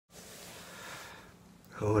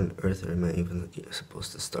How on earth am I even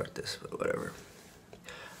supposed to start this? But whatever.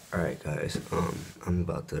 Alright guys, I'm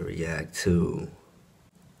about to react to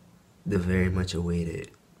the very much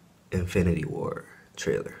awaited Infinity War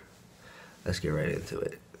trailer. Let's get right into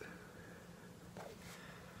it.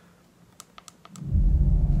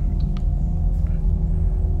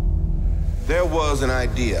 There was an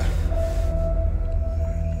idea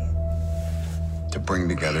to bring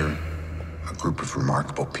together a group of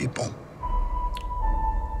remarkable people.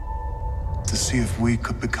 To see if we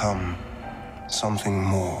could become something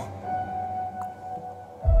more.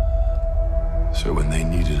 So when they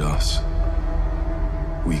needed us,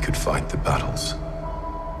 we could fight the battles.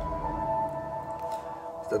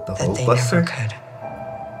 Is that the That whole they buster? never could.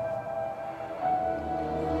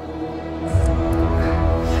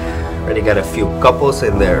 Already got a few couples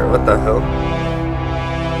in there. What the hell?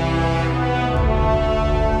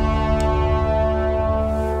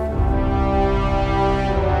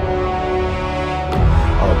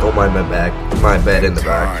 Oh, don't mind my back. My bed in the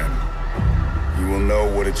back. You will know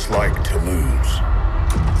what it's like to lose.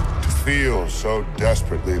 To feel so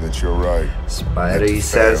desperately that you're right. Spidey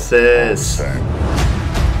senses.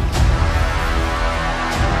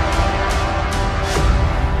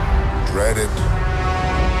 Dread it.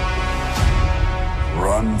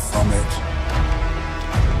 Run from it.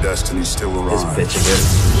 Destiny still This arrives. bitch again.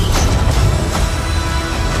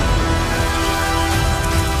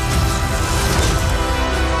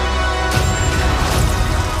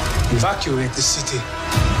 Evacuate the city.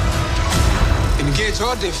 Engage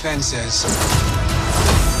all defenses.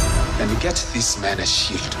 And get this man a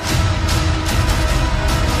shield.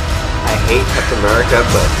 I hate Captain America,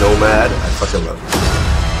 but Nomad, I fucking love him.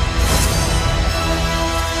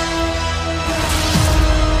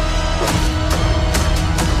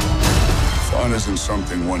 Fun isn't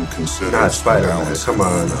something one considers. Not Spider-Man, balance come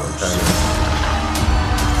on.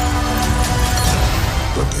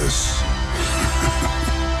 But this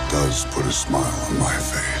does put a smile on my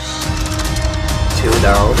face. 2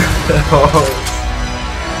 down.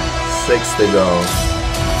 6 to go.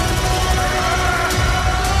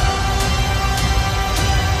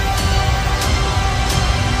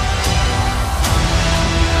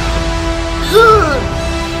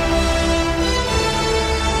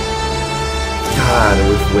 God,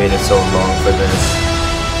 we've waited so long for this.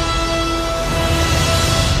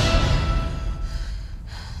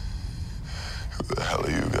 Who the hell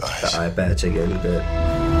are you guys? The eye patch again, good.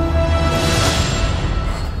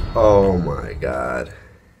 Oh my god.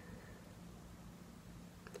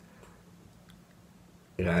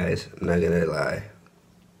 Guys, I'm not gonna lie.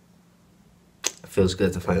 It feels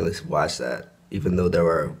good to finally watch that, even though there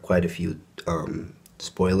were quite a few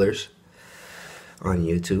spoilers on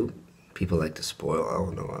YouTube. People like to spoil, I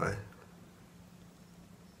don't know why.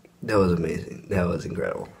 That was amazing. That was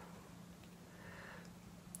incredible.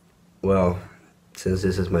 Well, since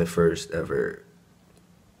this is my first ever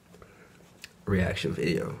reaction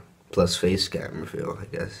video, plus face cam reveal, I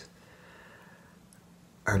guess,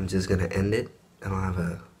 I'm just gonna end it. I don't have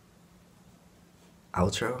a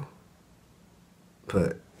outro.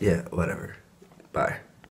 But yeah, whatever. Bye.